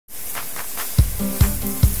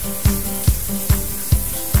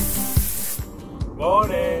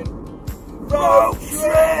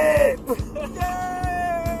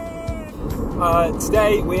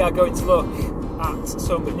Today we are going to look at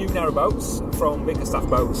some new narrowboats from Bickerstaffe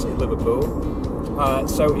Boats in Liverpool.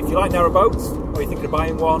 So if you like narrowboats, or you're thinking of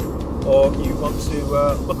buying one, or you want to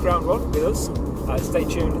look around one with us, stay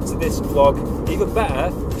tuned to this vlog. Even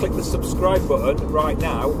better, click the subscribe button right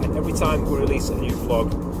now, and every time we release a new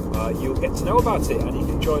vlog, you'll get to know about it, and you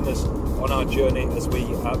can join us on our journey as we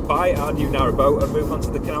buy our new narrowboat and move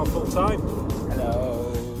onto the canal full time.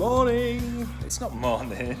 Hello. Morning. It's not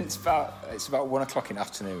morning. It's about 1 o'clock in the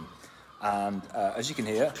afternoon, and as you can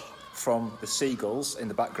hear from the seagulls in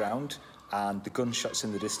the background and the gunshots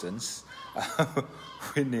in the distance,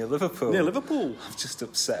 we're near Liverpool. Near Liverpool. I've just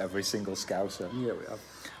upset every single Scouser. Yeah, we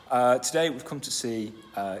have. Today we've come to see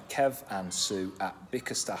Kev and Sue at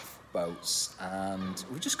Bickerstaffe Boats, and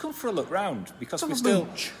we've just come for a look round because we're still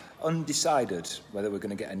undecided whether we're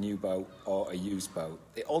going to get a new boat or a used boat.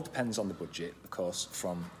 It all depends on the budget, of course,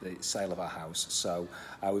 from the sale of our house. So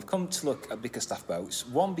we've come to look at Bickerstaffe Boats.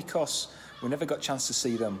 One, because we never got a chance to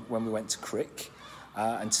see them when we went to Crick,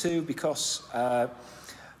 and two, because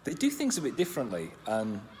they do things a bit differently.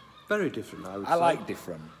 And very different, I would say. I like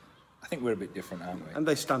different. I think we're a bit different, aren't we? And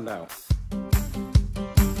they stand out.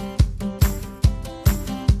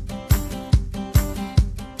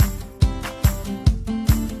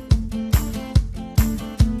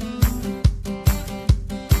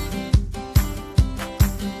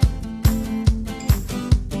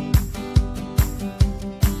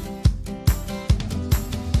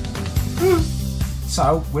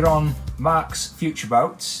 So we're on Mark's future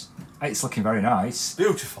boat. It's looking very nice.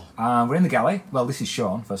 Beautiful. We're in the galley. Well, this is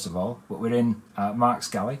Sean, first of all, but we're in Mark's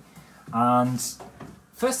galley. And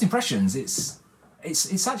first impressions, it's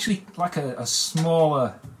actually like a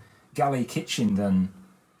smaller galley kitchen than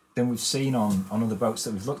we've seen on other boats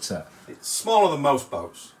that we've looked at. It's smaller than most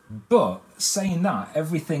boats. But saying that,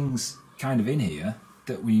 everything's kind of in here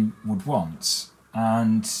that we would want,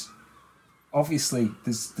 and obviously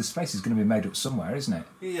the space is going to be made up somewhere, isn't it?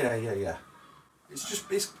 Yeah. It's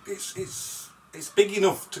just it's big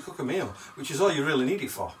enough to cook a meal, which is all you really need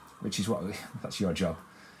it for. Which is that's your job.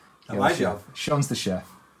 That's my job. Sean's the chef.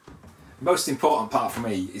 Most important part for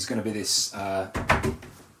me is going to be this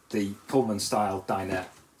the Pullman style dinette.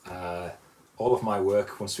 All of my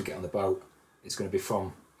work once we get on the boat is going to be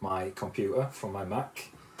from my computer, from my Mac.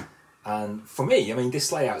 And for me, I mean,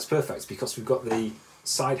 this layout is perfect because we've got the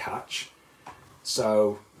side hatch.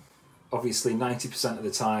 So obviously 90% of the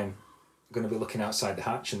time I'm going to be looking outside the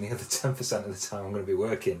hatch, and the other 10% of the time I'm going to be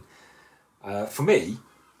working. For me,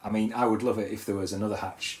 I mean, I would love it if there was another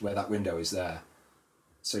hatch where that window is there.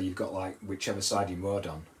 So you've got like whichever side you moored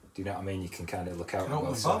on. Do you know what I mean? You can kind of look out on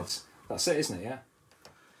both sides. That's it, isn't it? Yeah.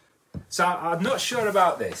 So I'm not sure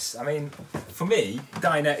about this. I mean, for me,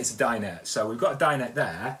 dinette is a dinette. So we've got a dinette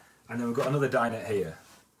there, and then we've got another dinette here.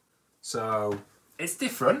 So it's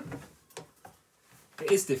different. It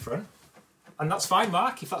is different. And that's fine,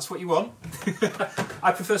 Mark, if that's what you want.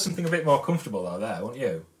 I prefer something a bit more comfortable though there, wouldn't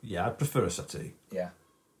you? Yeah, I'd prefer a settee. Yeah.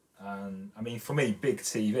 And I mean, for me, big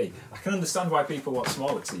TV. I can understand why people want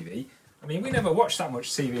smaller TV. I mean, we never watched that much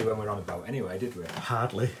TV when we were on a boat anyway, did we?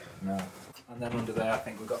 Hardly. No. And then under there, I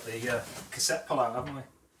think we've got the cassette pull-out, haven't we?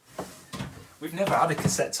 We've never had a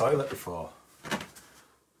cassette toilet before.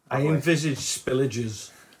 I envisage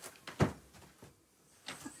spillages.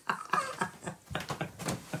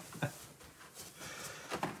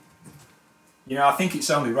 You know, I think it's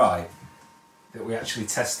only right that we actually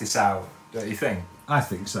test this out, don't you think? I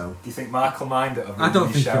think so. Do you think Mark will mind it? I don't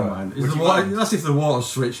think he'll mind. That's if the water's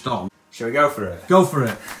switched on. Shall we go for it? Go for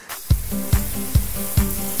it.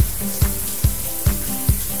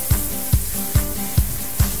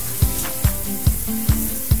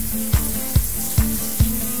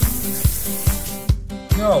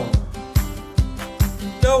 No.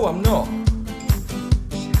 No, I'm not.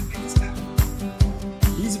 He's a Bickerstaffe.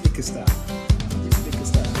 He's a Bickerstaffe.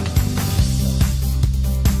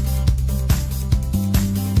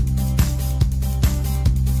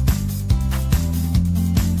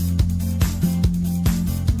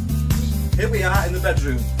 Here we are in the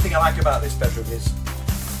bedroom. The thing I like about this bedroom is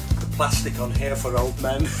the plastic on here for old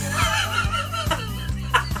men.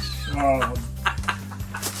 Oh.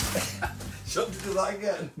 Shouldn't do that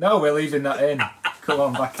again. No, we're leaving that in. Come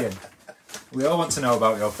on, back in. We all want to know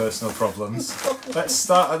about your personal problems. Let's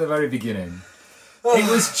start at the very beginning. It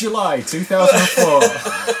was July 2004.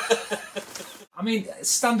 I mean,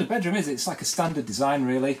 standard bedroom, is it? It's like a standard design,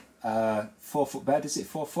 really. 4-foot bed, is it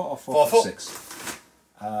 4 foot or 4 foot 6?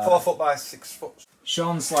 4 foot by 6 foot.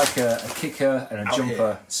 Sean's like a kicker and a Out jumper,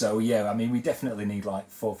 here. so yeah, I mean, we definitely need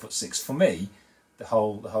like 4'6" for me, the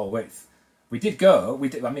whole width. We did go.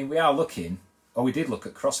 I mean, we are looking Oh, we did look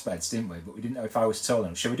at crossbeds, didn't we? But we didn't know if I was tall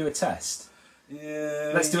enough. Shall we do a test?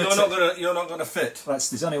 Yeah, Let's do you're not gonna fit.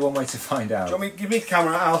 There's only one way to find out. Give me the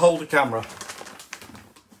camera. I'll hold the camera.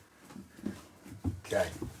 Okay.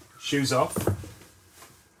 Shoes off.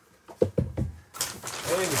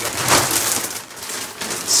 There we go.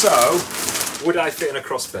 So, would I fit in a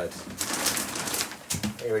crossbed?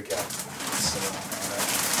 Here we go.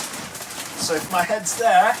 So if my head's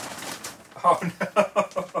there, oh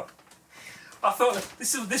no! I thought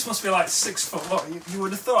this must be like 6 foot long. You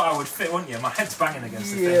would have thought I would fit, wouldn't you? My head's banging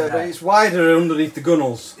against the thing. Yeah, but it's wider underneath the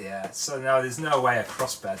gunnels. Yeah. So no, there's no way a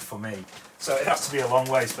crossbed for me. So it'd have to be a long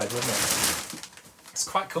waist bed, wouldn't it? It's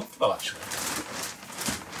quite comfortable actually.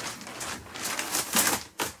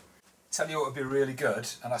 Tell you what would be really good,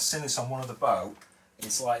 and I've seen this on one of the boat.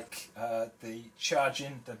 It's like the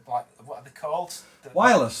charging, what are they called?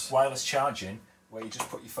 Wireless. Wireless charging, where you just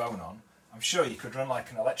put your phone on. I'm sure you could run like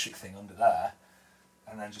an electric thing under there,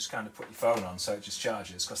 and then just kind of put your phone on so it just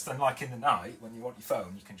charges. Because then, like in the night, when you want your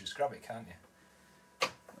phone, you can just grab it, can't you?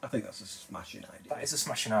 I think that's a smashing idea. That is a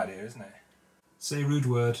smashing idea, isn't it? Say a rude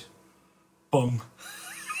word. Bung.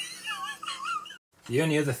 The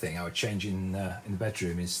only other thing I would change in the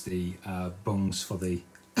bedroom is the bungs for the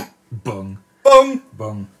bung. Bung!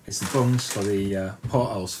 Bung. It's the bungs for the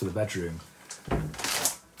portholes for the bedroom. I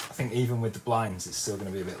think even with the blinds, it's still going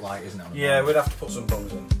to be a bit light, isn't it? Yeah, we'd have to put some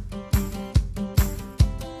bungs in.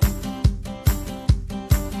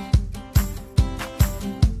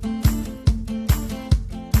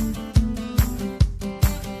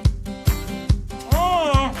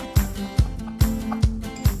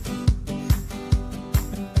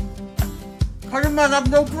 Can man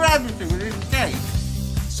have no gravity with his cake?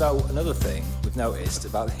 So another thing we've noticed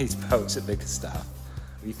about these boats at Bickerstaffe,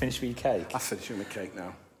 have you finished with your cake? I'm finishing the cake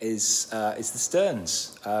now. Is the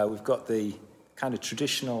sterns. We've got the kind of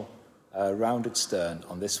traditional rounded stern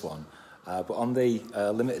on this one, but on the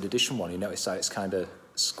limited edition one, you notice how it's kind of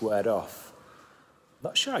squared off.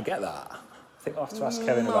 Not sure I get that. I think I'll have to ask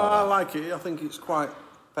Kevin about that. I like it. I think it's quite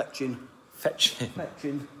fetching. Fetching.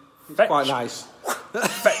 Fetching. It's Fetch. quite nice.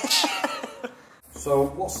 Fetch. So,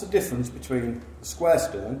 what's the difference between the square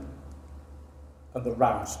stern and the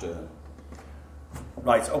round stern?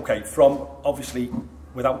 Right, okay, from obviously,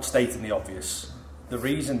 without stating the obvious, the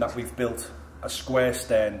reason that we've built a square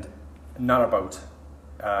sterned narrowboat,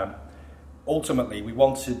 ultimately we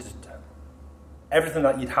wanted everything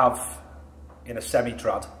that you'd have in a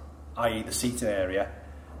semi-trad, i.e. the seating area,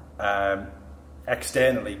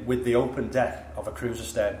 externally with the open deck of a cruiser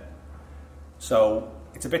stern. So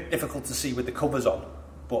it's a bit difficult to see with the covers on,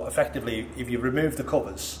 but effectively if you remove the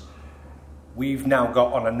covers, we've now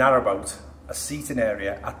got on a narrowboat a seating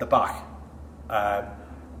area at the back.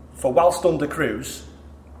 For whilst under cruise,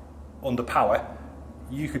 under power,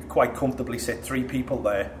 you could quite comfortably sit 3 people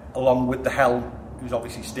there, along with the helm, who's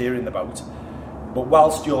obviously steering the boat. But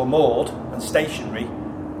whilst you're moored and stationary,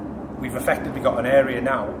 we've effectively got an area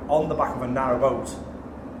now on the back of a narrowboat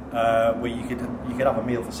where you could have a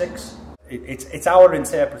meal for 6. It's our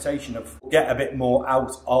interpretation of get a bit more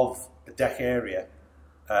out of the deck area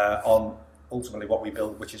on ultimately what we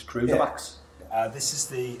build, which is cruiser backs. This is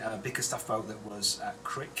the Bickerstaffe boat that was at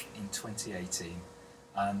Crick in 2018,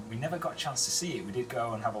 and we never got a chance to see it. We did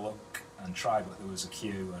go and have a look and try, but there was a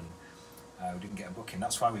queue and we didn't get a booking.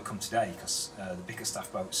 That's why we've come today, because the Bickerstaffe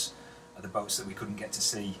boats are the boats that we couldn't get to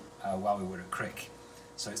see while we were at Crick.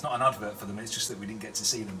 So it's not an advert for them, it's just that we didn't get to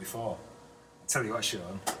see them before. I'll tell you what,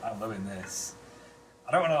 Sean, I'm loving this.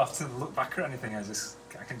 I don't want to have to look back or anything, I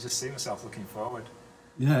can just see myself looking forward.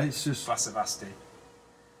 Yeah, it's just... Glass of Asti.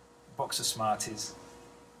 Box of Smarties.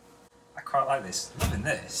 I quite like this. Loving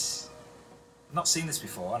this. I've not seen this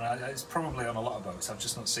before, and it's probably on a lot of boats. I've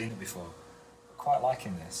just not seen it before. But quite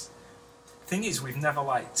liking this. Thing is, we've never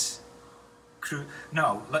liked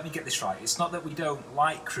No, let me get this right. It's not that we don't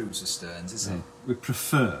like cruiser sterns, is it? We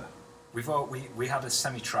prefer. We had a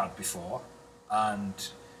semi-trad before, and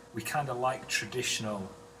we kind of like traditional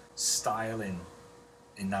styling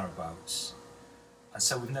in narrowboats. And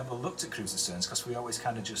so we've never looked at cruiser sterns because we always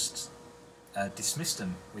kind of just dismissed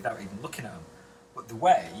them without even looking at them. But the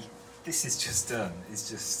way this is just done is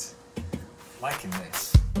just liking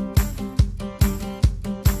this.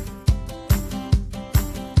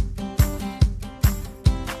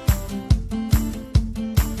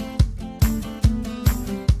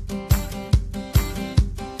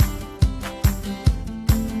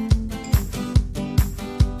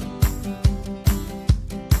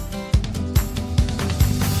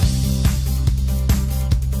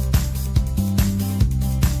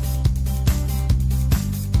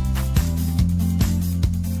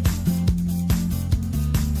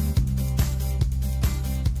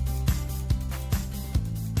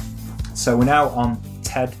 So we're now on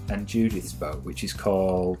Ted and Judith's boat, which is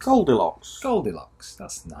called Goldilocks. Goldilocks.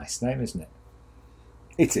 That's a nice name, isn't it?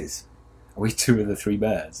 It is. Are we two of the three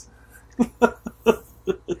bears?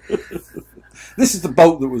 This is the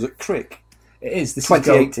boat that was at Crick. It is. This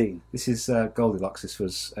 2018. This is Goldilocks. This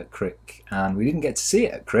was at Crick, and we didn't get to see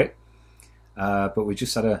it at Crick, but we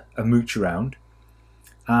just had a mooch around,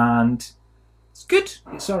 and it's good.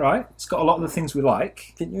 It's all right. It's got a lot of the things we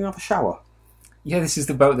like. Didn't you have a shower? Yeah, this is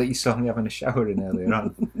the boat that you saw me having a shower in earlier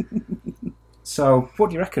on. So, what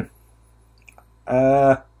do you reckon?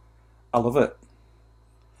 I love it.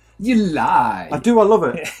 You lie. I do. I love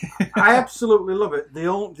it. I absolutely love it.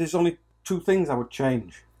 There's only two things I would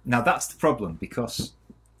change. Now, that's the problem, because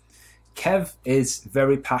Kev is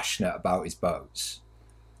very passionate about his boats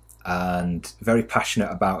and very passionate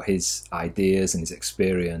about his ideas and his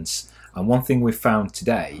experience. And one thing we've found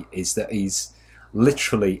today is that he's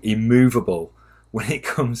literally immovable when it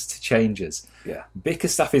comes to changes. Yeah.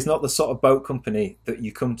 Bickerstaffe is not the sort of boat company that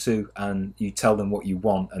you come to and you tell them what you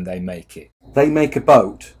want and they make it. They make a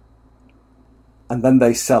boat and then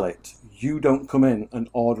they sell it. You don't come in and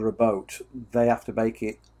order a boat. They have to make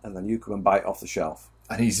it and then you come and buy it off the shelf.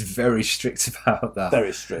 And he's very strict about that.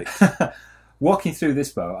 Very strict. Walking through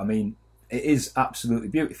this boat, I mean, it is absolutely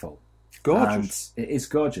beautiful. Gorgeous. And it is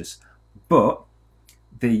gorgeous. But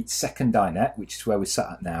the second dinette, which is where we're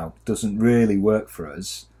sat at now, doesn't really work for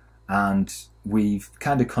us. And we've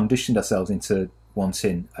kind of conditioned ourselves into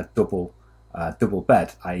wanting a double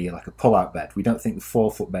bed, i.e. like a pull-out bed. We don't think the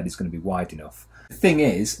 4-foot bed is going to be wide enough. The thing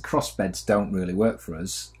is, cross beds don't really work for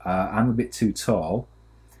us. I'm a bit too tall,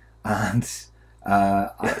 and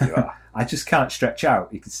Yeah, you are. I just can't stretch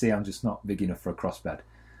out. You can see I'm just not big enough for a cross bed.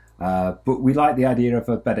 But we like the idea of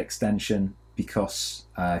a bed extension because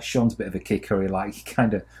Sean's a bit of a kicker. He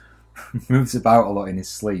kind of moves about a lot in his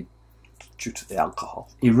sleep. Due to the alcohol.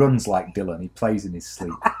 He runs like Dylan. He plays in his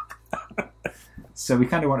sleep. So we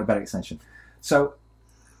kind of want a bed extension. So,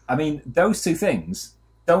 I mean, those two things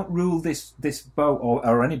don't rule this boat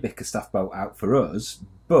or any Bickerstaffe boat out for us,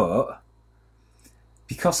 but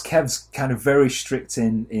because Kev's kind of very strict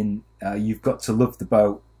in you've got to love the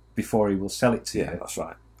boat before he will sell it to you. Yeah, that's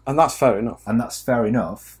right. And that's fair enough. And that's fair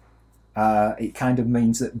enough. It kind of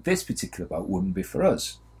means that this particular boat wouldn't be for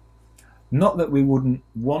us. Not that we wouldn't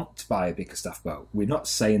want to buy a Bickerstaffe boat. We're not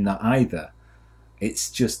saying that either. It's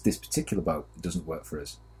just this particular boat doesn't work for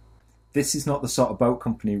us. This is not the sort of boat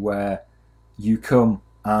company where you come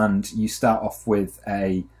and you start off with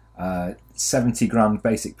a 70 grand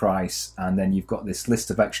basic price and then you've got this list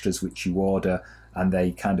of extras which you order and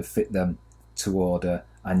they kind of fit them to order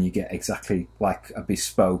and you get exactly like a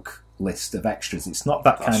bespoke list of extras. It's not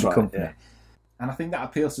that kind of company. Yeah. And I think that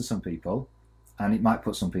appeals to some people and it might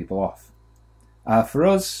put some people off. For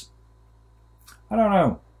us, I don't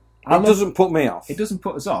know. It doesn't put me off. It doesn't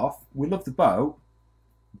put us off. We love the boat,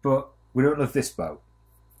 but we don't love this boat.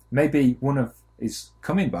 Maybe one of his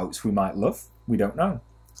coming boats we might love. We don't know.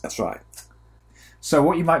 That's right. So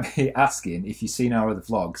what you might be asking, if you've seen our other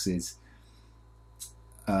vlogs, is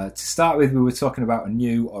to start with, we were talking about a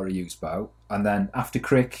new or a used boat. And then after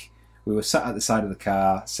Crick, we were sat at the side of the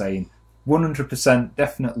car saying 100%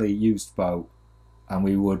 definitely used boat. And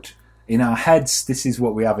we would, in our heads, this is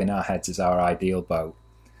what we have in our heads as our ideal boat.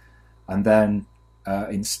 And then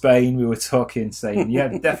in Spain, we were talking, saying,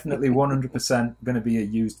 yeah, definitely 100% going to be a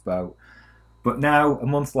used boat. But now, a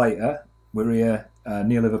month later, we're here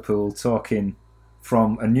near Liverpool talking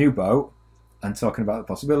from a new boat and talking about the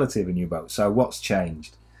possibility of a new boat. So what's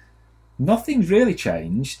changed? Nothing's really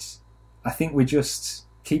changed. I think we're just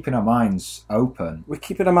keeping our minds open. We're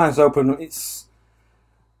keeping our minds open.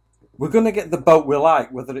 We're going to get the boat we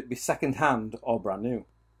like, whether it be second-hand or brand new.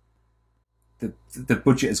 The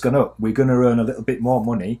budget has gone up. We're going to earn a little bit more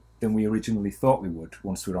money than we originally thought we would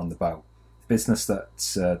once we're on the boat. The business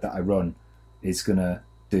that I run is going to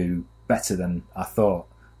do better than I thought,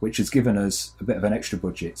 which has given us a bit of an extra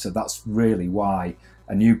budget. So that's really why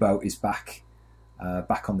a new boat is back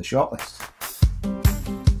on the shortlist.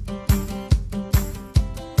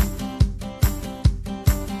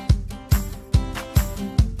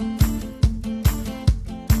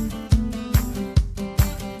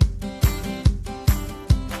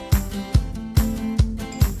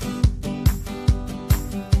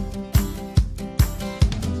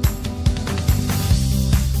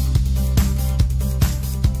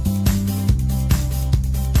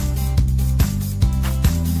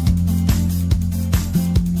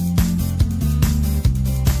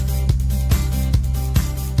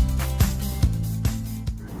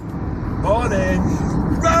 Morning!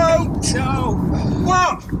 Boat show!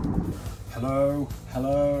 What? Hello,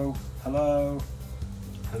 hello, hello,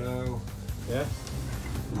 hello. Yeah.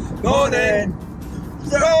 Morning!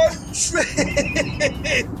 Road trip!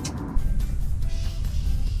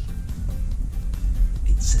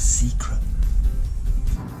 It's a secret.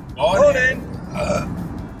 Morning!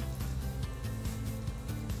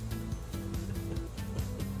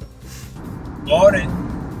 Morning!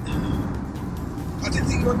 I didn't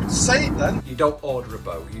think you wanted me to say it then. You don't order a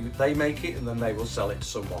boat. They make it and then they will sell it to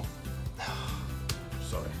someone.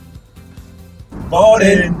 Sorry.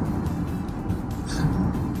 Morning!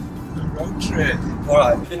 Road trip.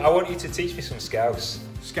 Alright. I want you to teach me some scouse.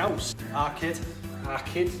 Scouse. Our kid. Our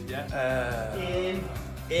kid? Yeah.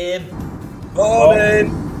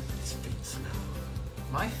 Morning! His feet smell.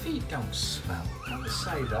 My feet don't smell. Don't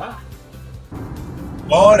say that.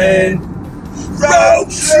 Morning!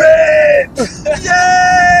 Road trip!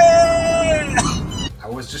 Yeah! I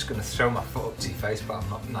was just going to throw my foot up to your face, but I'm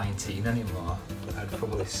not 19 anymore. I'd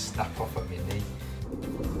probably snap off at my knee.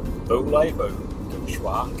 Boat like boat, do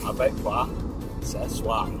schwa, avec quoi, c'est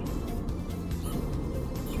soi.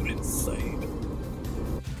 You're insane.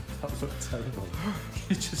 That looked terrible.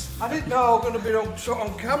 You just... I didn't know I was going to be shot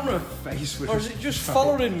on camera. face with Or is it just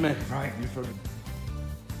following me? Right, you're from...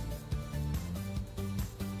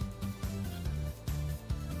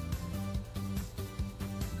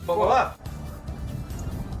 What was that?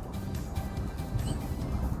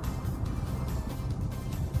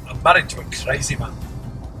 I'm married to a crazy man.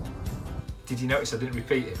 Did you notice I didn't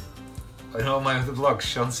repeat it? In all my other vlogs,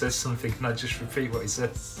 Sean says something and I just repeat what he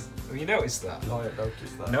says. Have you noticed that? No, I didn't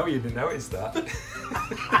notice that. No, you didn't notice that.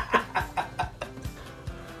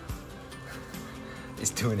 He's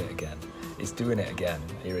doing it again. He's doing it again.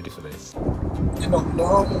 Are you ready for this? You're not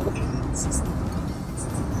normal.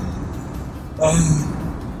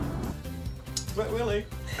 Wet Willie.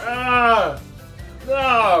 Ah!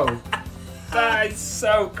 No! That is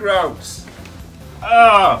so gross.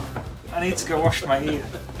 Oh! I need to go wash my ear.